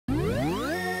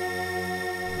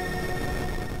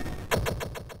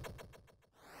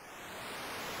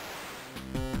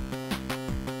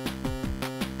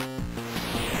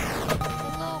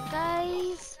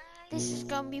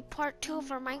be part 2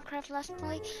 of our Minecraft Let's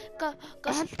Play. Go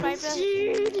subscribe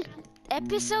to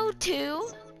episode 2.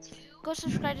 Go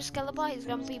subscribe to Skelebot. He's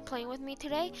gonna be playing with me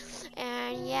today.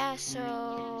 And yeah,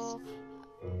 so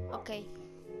okay.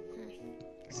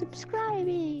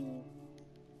 Subscribing.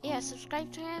 Yeah,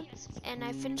 subscribe to him. And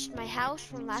I finished my house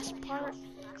from last part.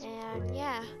 And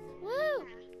yeah, woo!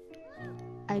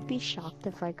 I'd be shocked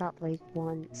if I got like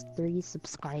 3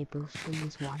 subscribers from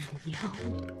this one video.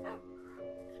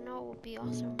 I know it would be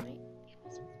awesome, right?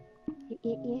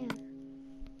 Yeah.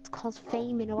 It's called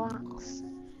fame in a box.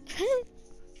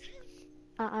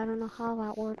 I don't know how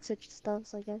that works, it just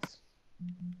does, I guess.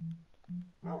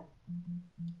 I'm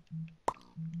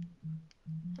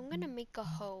gonna make a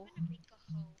hoe.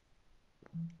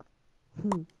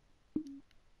 Hmm.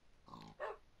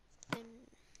 And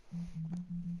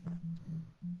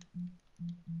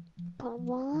But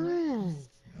why?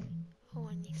 oh,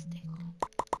 I need stick.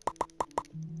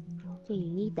 Okay, you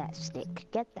need that stick.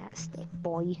 Get that stick,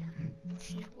 boy.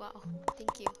 Wow,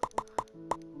 thank you.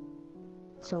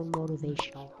 So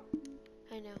motivational.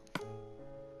 I know.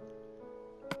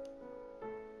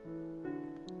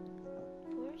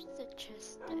 Where's the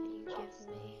chest that you give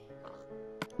me?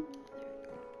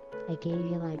 I gave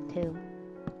you like 2. I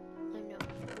know.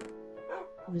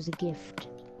 It was a gift.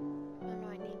 Oh no,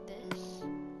 I need this.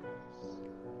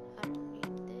 I don't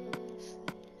need this.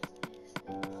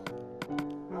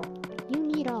 You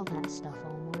need all that stuff,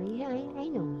 Omar. Yeah, I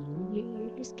know you.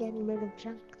 You're just getting rid of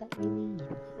junk that you need.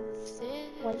 This.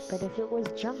 Wait, but if it was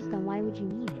junk, then why would you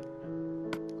need it?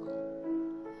 And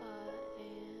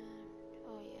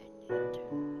oh yeah, I need to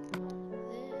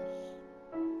this.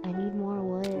 I need more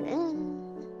wood.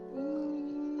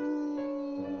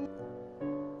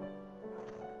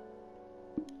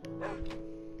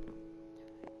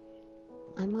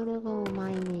 I'm gonna go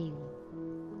mining.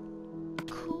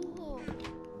 Cool.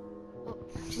 Oh,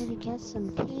 I'm gonna get some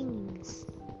things.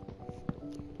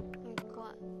 I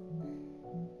got.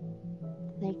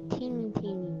 Like ting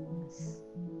tings.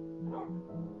 I'm gonna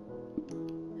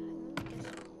get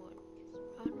some wood.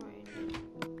 How do I do?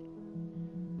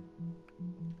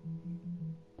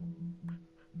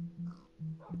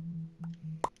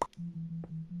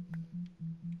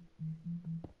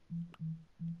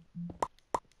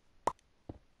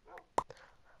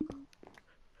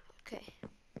 Okay.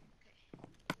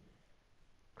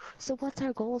 So what's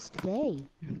our goals today?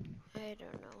 I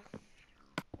don't know.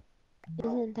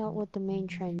 Isn't that what the main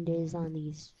trend is on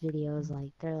these videos?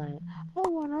 Like, they're like,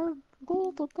 oh, and our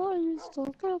goal today is to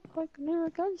get like an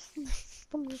irrigation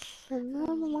system, and then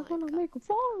Oh we're my gonna god. make a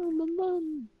farm, and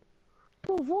then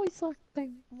do a voice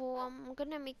acting. Well, I'm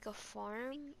gonna make a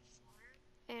farm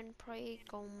and probably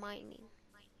go mining.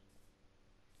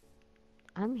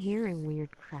 I'm hearing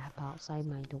weird crap outside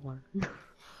my door.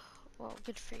 Well,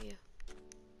 good for you.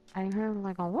 I heard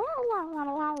like a wah, wah,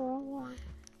 wah, wah, wah, wah.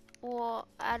 Well,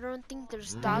 I don't think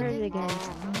there's I dog heard it in again. this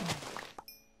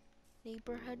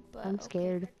neighborhood, but I'm okay.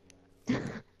 scared.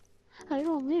 I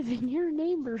don't live in your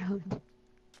neighborhood.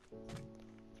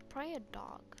 Probably a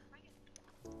dog.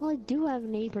 Well, I do have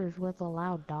neighbors with a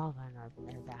loud dog in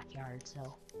their backyard,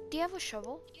 so. Do you have a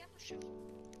shovel?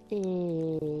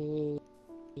 Do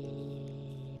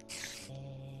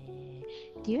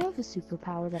you have a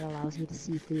superpower that allows you to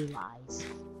see through lies?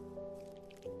 No.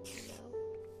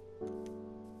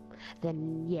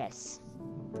 Then yes.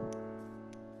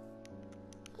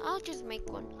 I'll just make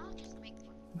one.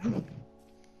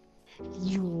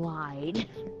 You lied.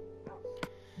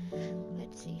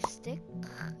 Let's see, stick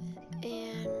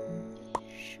and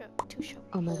 2 shovels.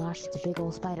 Oh my gosh, it's a big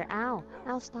old spider. Ow!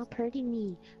 Ow, stop hurting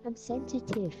me. I'm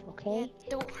sensitive, okay? Yeah,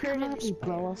 don't hurt Come him, at me, bro.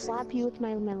 spider. I'll slap you with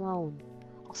my melon.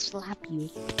 I'll slap you.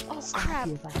 Oh Slap crap!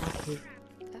 you if I have to.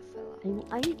 That fell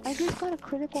out. I just got a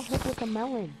critical hit with a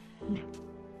melon.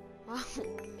 Wow,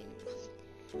 amazing.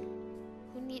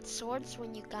 Who needs swords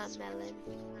when you got melon?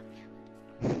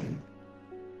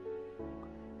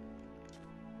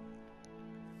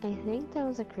 I think that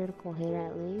was a critical hit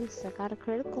at least. I got a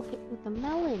critical hit with a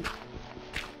melon.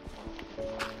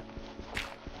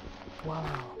 Whoa.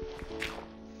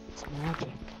 It's magic.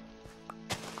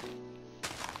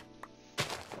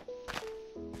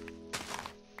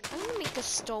 I'm gonna make a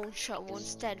stone shovel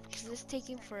instead because it's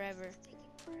taking forever.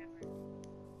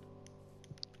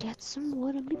 Get some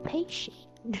wood and be patient.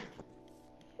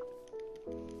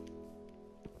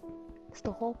 That's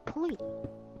the whole point.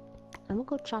 I'm gonna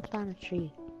go chop down a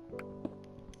tree.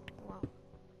 Wow.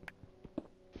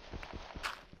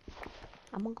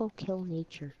 I'm gonna go kill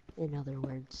nature, in other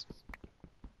words.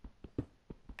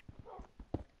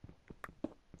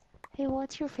 Hey,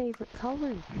 what's your favorite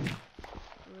color?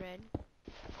 Red.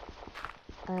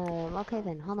 Okay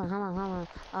then, hold on.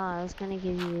 I was gonna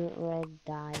give you red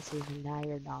dye so you can dye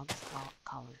your dog's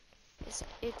color.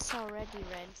 It's already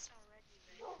red.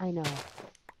 I know.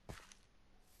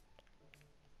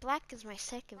 Black is my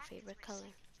second favorite color.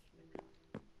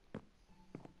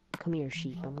 Come here,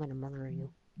 sheep. I'm gonna murder you.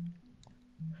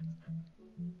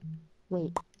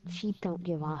 Wait, sheep don't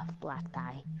give off black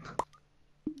dye.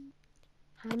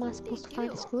 How am I supposed to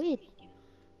find a squid?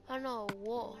 I know,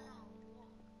 wool.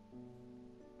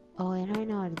 Oh, and I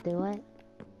know how to do it.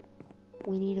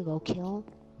 We need to go kill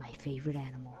my favorite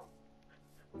animal.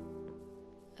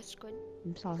 A squid.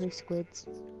 I'm sorry, squids.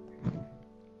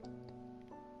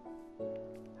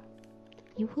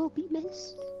 You will be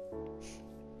missed.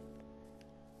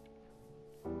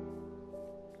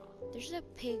 There's a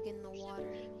pig in the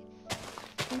water.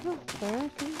 I don't care.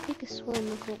 It can take a swim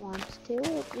if it wants to.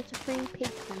 It's a free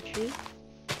pig country.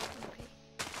 Okay.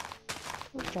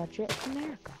 We'll judge it. It's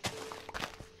America.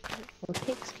 Where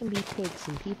pigs can be pigs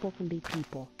and people can be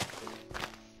people.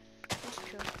 That's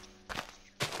true.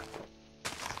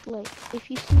 Like, if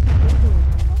you see the video...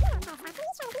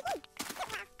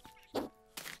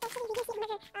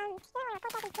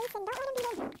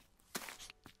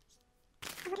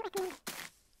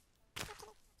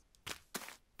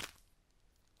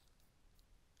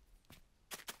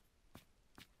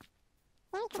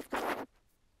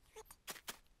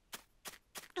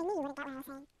 I knew you wouldn't get what I was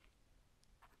saying.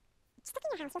 Just look in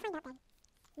your house, you'll find out then.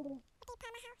 Okay,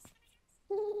 Palmer house.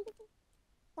 You'll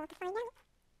have to find out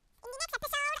in the next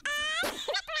episode of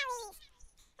Macaroni's.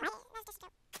 Right? That's just a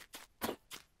joke.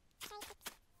 Sorry, kids.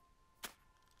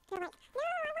 They're like, no,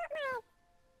 I want my...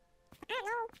 I don't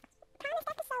know. Promised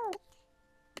episode.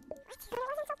 What? But it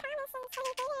wasn't so promising, so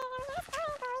they did it. And that's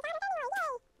fine, but we got it anyway,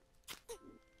 yay!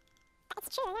 But it's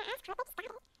true, they're not asked for it, they just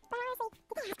got it. But honestly,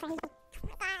 did they ask for anything? Oh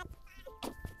my god.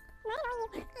 Am I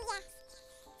annoying you? Yes.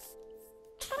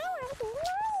 But I want to be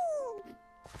annoying.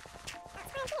 That's why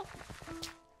I'm here.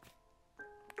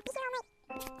 I'll be here all night.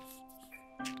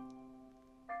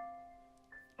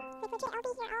 Like legit, I'll be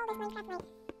here all this Minecraft night.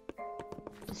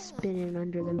 Spinning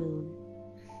under the moon.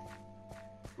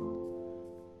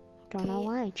 Don't know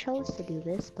why I chose to do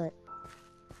this, but...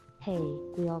 Hey,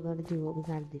 we all gotta do what we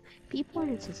gotta do. People are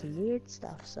into some weird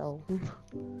stuff, so...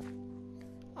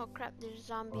 Oh crap, there's a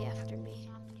zombie after me.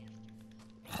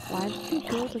 Why did you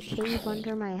build a cave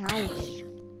under my house?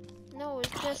 No, it's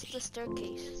just the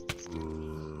staircase.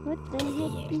 What the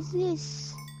heck is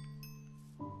this?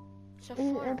 It's a I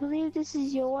farm. believe this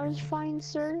is yours, fine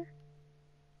sir.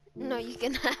 No, you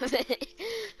can have it.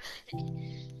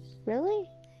 Really?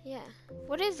 Yeah.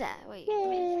 What is that? Wait.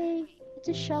 Yay! It's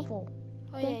a shovel.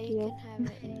 Oh Thank yeah, you you. can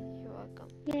have it. You're welcome.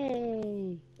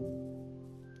 Yay!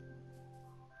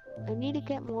 I need to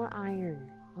get more iron.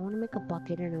 I want to make a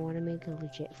bucket and I want to make a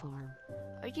legit farm.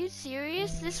 Are you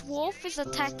serious? This wolf is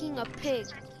attacking a pig.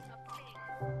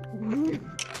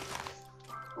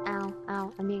 Ow,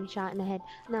 ow, I'm being shot in the head.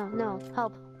 No, no,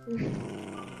 help. If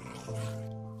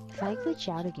I glitch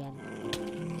out again.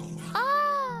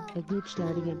 Ah! I glitched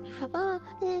out again.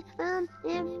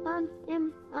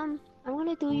 I want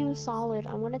to do you a solid.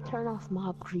 I want to turn off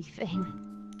mob griefing.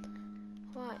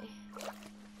 Why?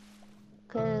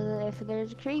 Cause if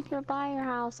there's a creeper by your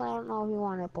house, I don't know if you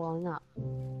want it blowing up.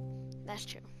 That's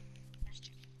true.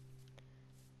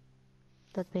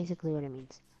 That's basically what it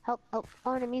means. Help, help.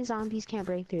 Oh, and it means zombies can't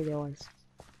break through doors.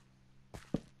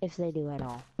 If they do at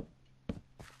all.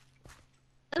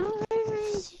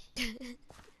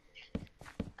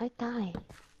 I died.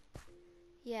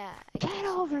 Yeah. Get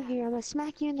over here! I'm gonna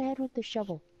smack you in the head with the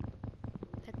shovel.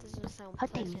 That doesn't sound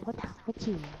Hutting, pleasant. what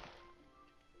you?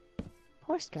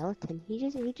 Poor skeleton. He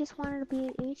just wanted to be.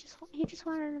 He just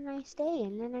wanted a nice day,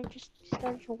 and then I just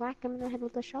started to whack him in the head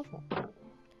with a shovel.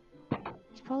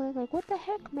 He's probably like, "What the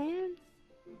heck, man?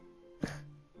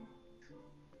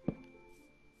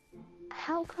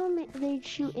 How come they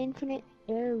shoot infinite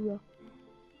arrow?"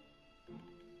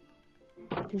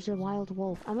 There's a wild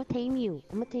wolf. I'm gonna tame you.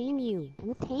 I'm gonna tame you.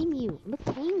 I'm gonna tame you. I'm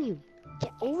gonna tame you.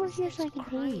 Get over here so I can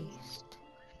tame you.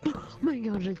 Oh my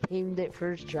god, I tamed it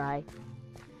first try.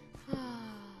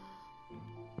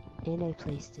 And I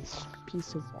placed this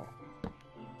piece of wall.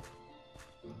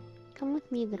 Come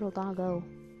with me, little doggo.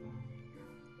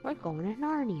 We're going to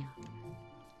Narnia.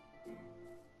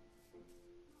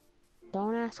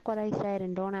 Don't ask what I said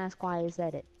and don't ask why I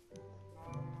said it.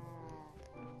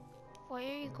 Why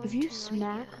are you going If you to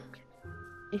smack,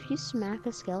 Narnia? if you smack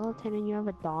a skeleton and you have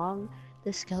a dog,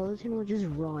 the skeleton will just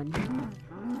run.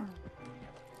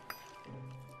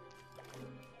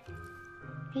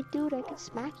 Hey dude, I can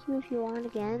smack you if you want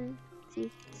again. See,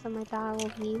 so my dog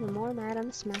will be even more mad. I'm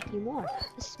gonna smack you more.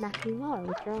 Smack you more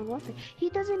with your own weapon. He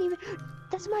doesn't even.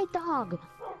 That's my dog.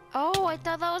 Oh, I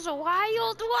thought that was a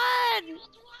wild one.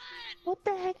 What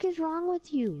the heck is wrong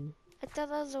with you? I thought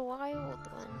that was a wild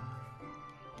one.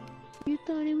 You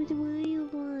thought it was a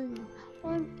wild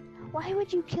one. Why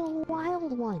would you kill a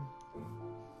wild one?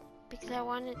 Because I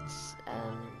wanted, I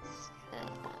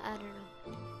don't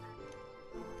know.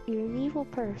 You're an evil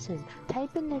person.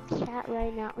 Type in the chat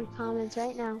right now, or comments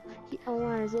right now.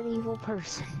 Omar is an evil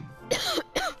person.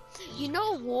 You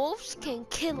know, wolves can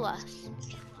kill us.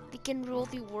 They can rule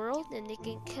the world and they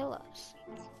can kill us.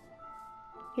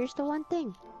 Here's the one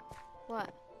thing.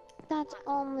 What? That's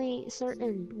only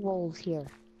certain wolves here.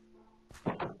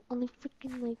 Only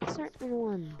freaking like certain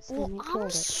ones. Well, And it I'm killed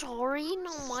it. sorry.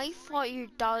 No, my fault. Your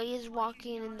dog is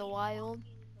walking in the wild.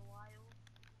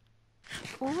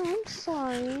 Oh, I'm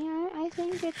sorry. I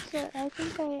think it's. I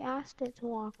think I asked it to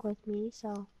walk with me, so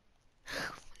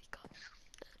Oh my god.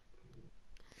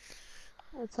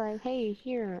 it's like, hey,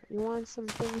 here, you want some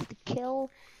things to kill?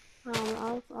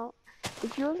 I'll.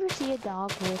 If you ever see a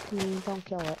dog with me, don't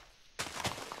kill it.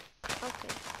 Okay.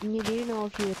 And you do know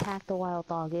if you attack the wild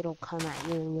dog, it'll come at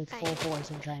you with full force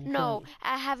and try and kill No, you.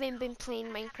 I haven't been playing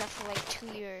Minecraft for like 2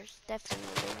 years.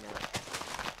 Definitely not.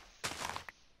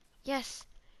 Yes,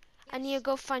 I need to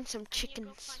go find some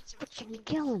chickens. Freaking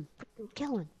kill him! Freaking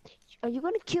kill him! Are you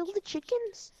gonna kill the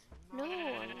chickens? No,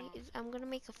 I'm gonna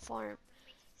make a farm.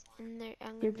 And there,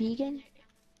 You're vegan?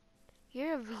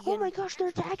 You're a Oh my vegan. gosh, they're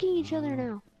attacking each other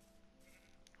now.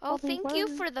 Oh, They thank you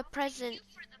were. for the present.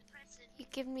 You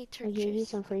give me I gave you torches.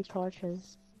 some free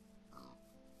torches.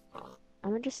 I'm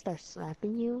gonna just start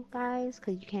slapping you guys,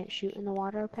 cause you can't shoot in the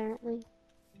water apparently.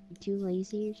 You're too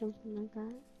lazy or something like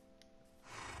that.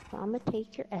 So I'm gonna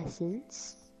take your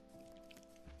essence.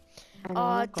 And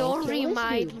I'm gonna go Don't kill this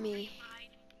remind dude. me.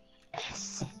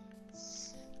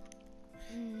 Essence.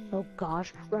 Oh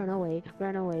gosh, run away,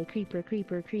 creeper,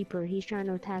 creeper, creeper. He's trying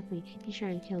to attack me. He's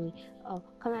trying to kill me. Oh,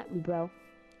 come at me, bro.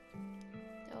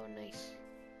 Oh, nice.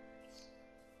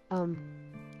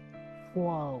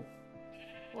 Whoa.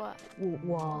 What?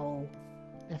 Whoa.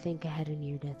 I think I had a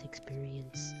near-death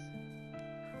experience.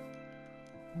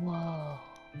 Whoa.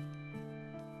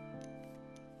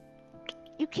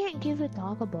 You can't give a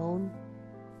dog a bone.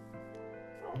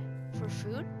 For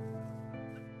food?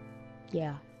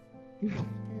 Yeah.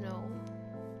 No.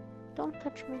 Don't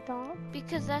touch my dog.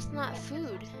 Because that's not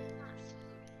food.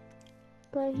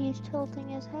 But he's tilting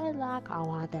his head like, I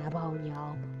want that bone,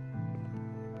 y'all.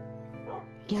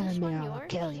 Give Is this him one here, I'll yours?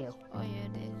 kill you. Oh yeah,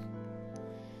 it is.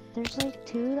 There's like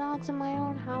 2 dogs in my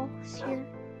own house here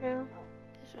now.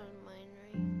 This one's mine,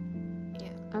 right? Yeah.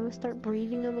 I'm gonna start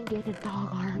breeding them and get a dog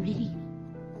army.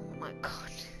 Oh my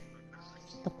god.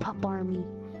 The pup army.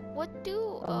 What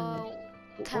do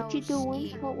cows What you doing?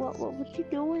 eat? What you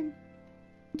doing?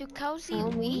 Do cows eat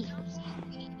wheat?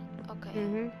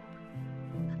 Okay.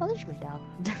 Oh, there's my dog.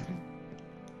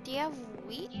 Do you have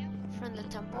wheat from the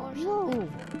temple or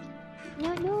something?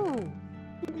 No.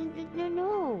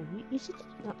 You sit.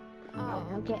 No. Oh.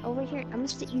 Okay, over here. I'm gonna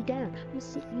sit you down. I'm gonna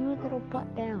sit you little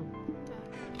butt down.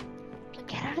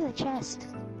 Get out of the chest.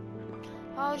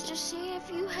 I was just seeing if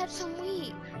you had some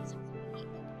wheat.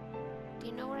 Do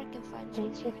you know where I can find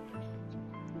some wheat?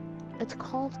 It's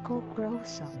called go grow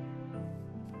some.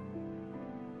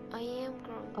 I am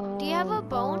growing. Do you have a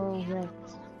bone? Oh, right.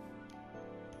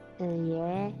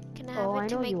 Yeah. Can I have it I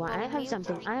to know make you want. bone I have meal?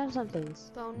 something. I have some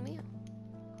things. Bone meal.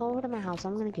 Go over to my house.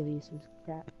 I'm gonna give you some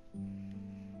crap.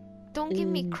 Don't give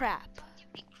me crap.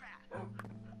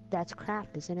 That's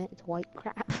crap, isn't it? It's white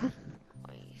crap. Oh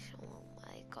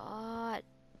my god.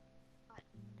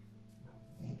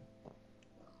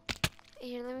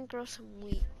 Here, let me grow some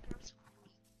wheat.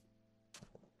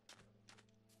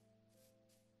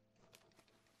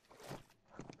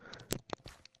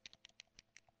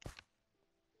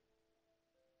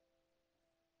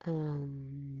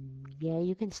 Yeah,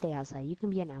 you can stay outside. You can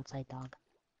be an outside dog.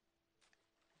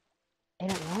 I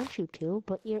don't want you to,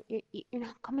 but you're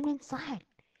not coming inside.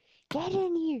 Get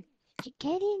in here.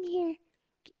 Get in here.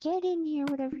 Get in here,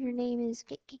 whatever your name is.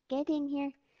 Get in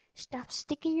here. Stop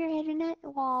sticking your head in that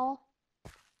wall.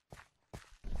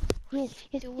 Yes.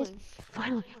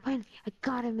 Finally. I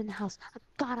got him in the house.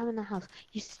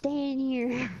 You stay in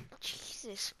here.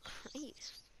 Jesus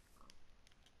Christ.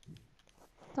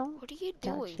 Don't What are you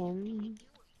touch doing? him.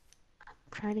 I'm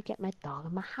trying to get my dog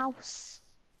in my house.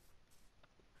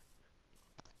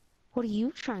 What are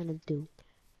you trying to do?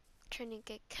 Trying to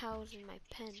get cows in my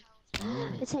pen.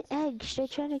 It's an egg. Should I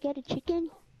try to get a chicken?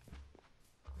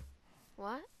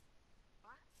 What?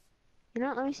 You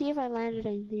know, let me see if I landed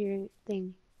into your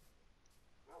thing.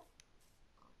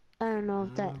 I don't know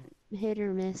if that hit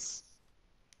or miss.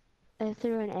 I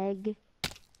threw an egg.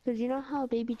 Cause you know how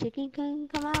baby chicken can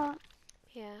come out?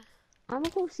 Yeah. I'm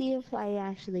gonna go see if I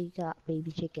actually got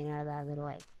baby chicken out of that little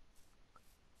egg.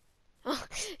 Oh,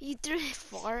 you threw it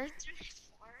far?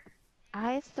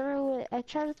 I threw it, I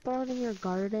tried to throw it in your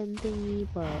garden thingy,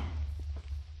 but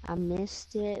I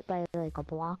missed it by like a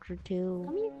block or two.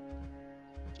 Come here.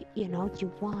 You know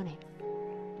you want it.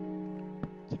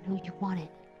 You know you want it.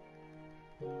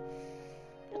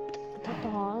 The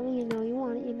dog, you know you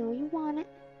want it, you know you want it.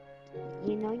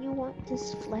 You know you want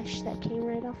this flesh that came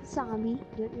right off a zombie.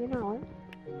 You know it.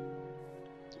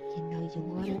 You know you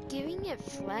want You're it. giving it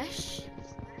flesh?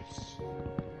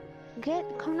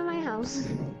 Come to my house.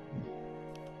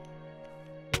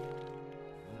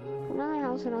 Come to my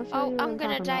house and I'll show Oh, you what I'm I'm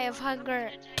gonna talking die about. of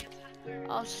hunger.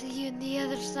 I'll see you on the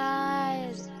other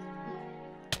side.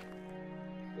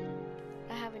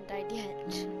 I haven't died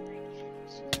yet.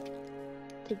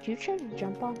 Did you try to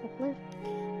jump off a cliff?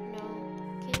 No.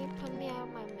 Can you put me out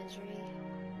of my misery?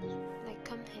 Like,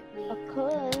 come hit me. I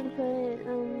could, but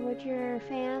with your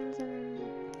fans and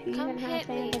if you Come even have hit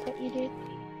fans, me. I bet you do.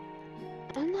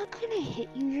 I'm not gonna hit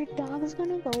you. Your dog is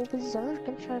gonna go berserk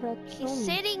and try to He's kill me.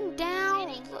 sitting down.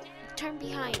 Look, turn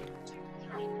behind.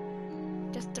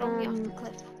 Just throw me off the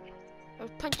cliff. Or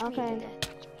punch me to Okay. death.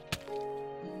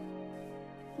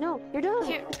 No, your dog!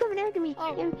 Here. It's coming after me!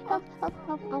 Oh, Up, oh.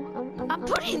 up, I'm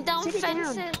putting down Sit it down.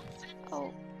 fences.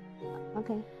 Oh,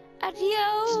 Okay.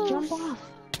 adios. Just jump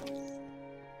off.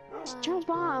 Just jump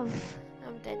off.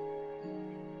 I'm dead.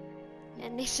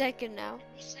 Any second now.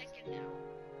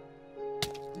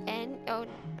 And, oh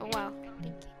wow.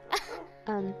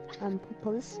 Thank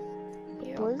Police? you.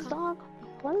 You're Police welcome. dog?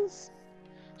 Police?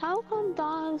 How come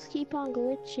dogs keep on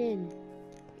glitching?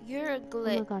 You're a Oh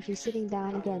my glitch. gosh, he's sitting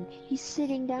down again. He's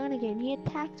sitting down again. He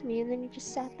attacked me and then he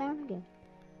just sat down again.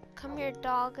 Come here,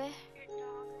 dog.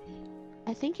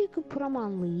 I think you could put him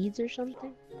on leads or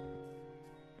something.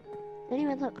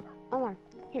 Anyway, look. Omar,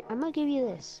 here, I'm gonna give you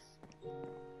this.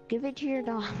 Give it to your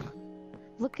dog.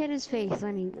 Look at his face.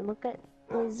 I mean, look at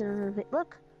his or her.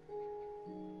 Look!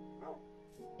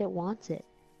 It wants it.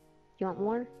 You want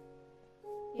more?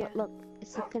 Yeah. Look,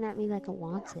 it's looking at me like it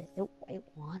wants it. It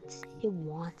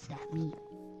wants that meat.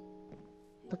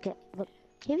 Look,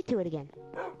 give it to it again.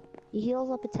 It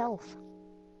heals up its health.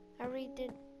 I already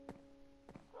did.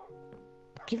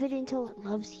 Give it until it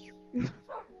loves you.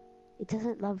 It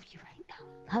doesn't love you right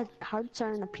now. Hearts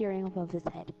aren't appearing above its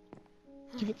head.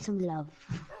 Give it some love.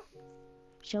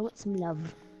 Show it some love.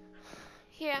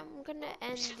 Here, I'm gonna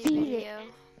end Just the feed video.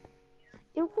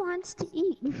 It wants to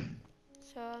eat.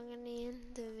 So I'm gonna end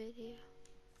the video.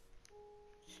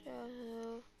 So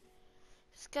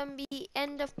it's gonna be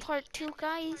end of part 2,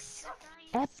 guys.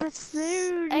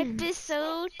 Episode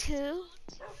 2.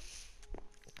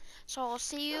 So I'll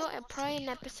see you and probably in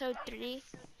episode 3.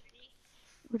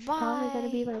 Which is probably gonna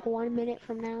be Bye. like 1 minute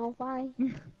from now. Bye.